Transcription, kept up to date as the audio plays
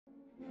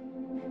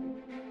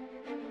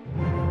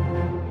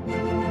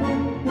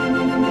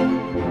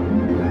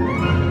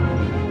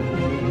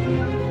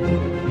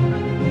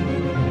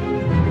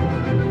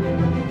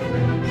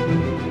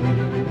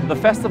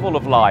Festival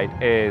of Light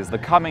is the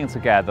coming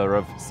together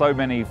of so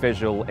many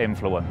visual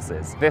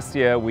influences. This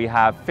year we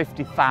have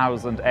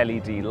 50,000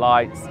 LED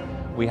lights,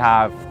 we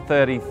have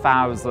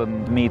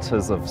 30,000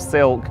 meters of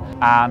silk,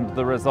 and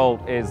the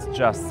result is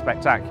just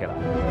spectacular.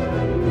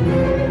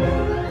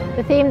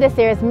 The theme this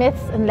year is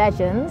myths and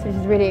legends, which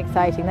is really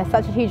exciting. There's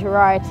such a huge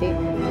variety.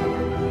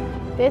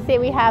 This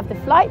year we have the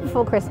flight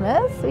before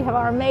Christmas, we have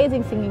our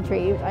amazing singing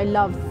tree, which I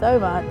love so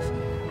much,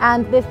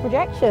 and this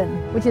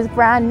projection, which is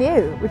brand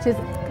new, which is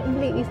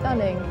completely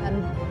stunning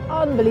and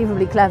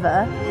unbelievably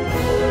clever.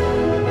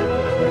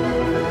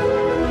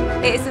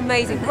 It is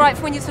amazing. Right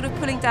from when you're sort of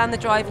pulling down the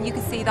drive and you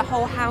can see the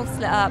whole house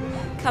lit up,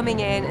 coming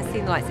in and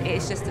seeing the lights, it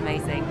is just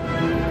amazing.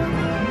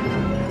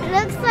 It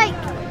looks like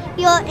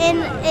you're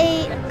in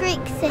a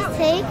Greek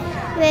city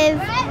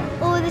with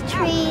all the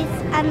trees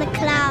and the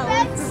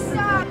clouds.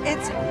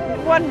 It's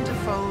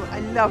wonderful,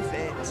 I love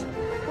it.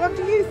 What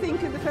do you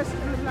think of the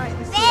Festival of Light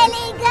this year?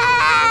 Really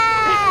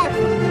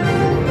good!